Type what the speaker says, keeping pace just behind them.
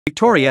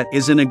Victoria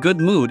is in a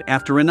good mood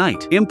after a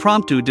night.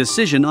 Impromptu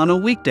decision on a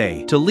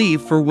weekday to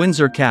leave for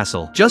Windsor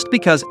Castle just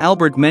because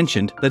Albert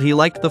mentioned that he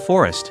liked the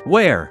forest,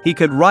 where he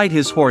could ride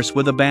his horse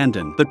with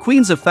abandon. The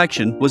Queen's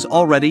affection was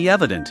already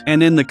evident,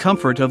 and in the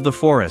comfort of the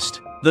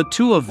forest, the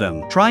two of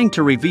them trying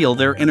to reveal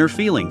their inner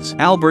feelings.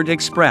 Albert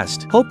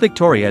expressed hope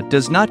Victoria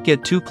does not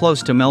get too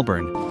close to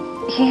Melbourne.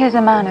 He is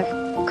a man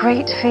of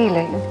great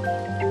feeling.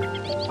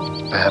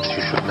 Perhaps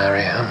you should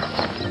marry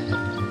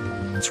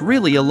him. It's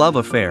really a love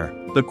affair.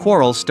 The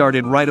quarrel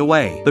started right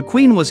away. The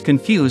Queen was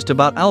confused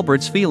about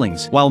Albert's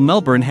feelings, while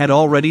Melbourne had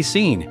already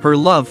seen her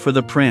love for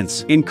the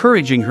prince,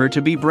 encouraging her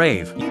to be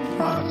brave.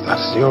 Well, if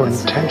that's your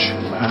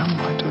intention, ma'am,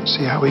 I don't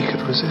see how he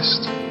could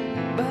resist.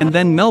 And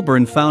then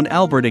Melbourne found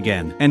Albert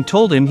again, and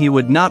told him he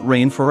would not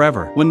reign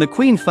forever. When the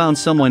Queen found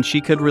someone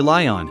she could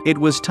rely on, it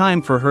was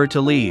time for her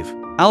to leave.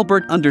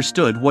 Albert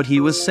understood what he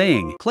was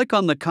saying. Click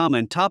on the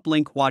comment top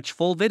link, watch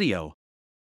full video.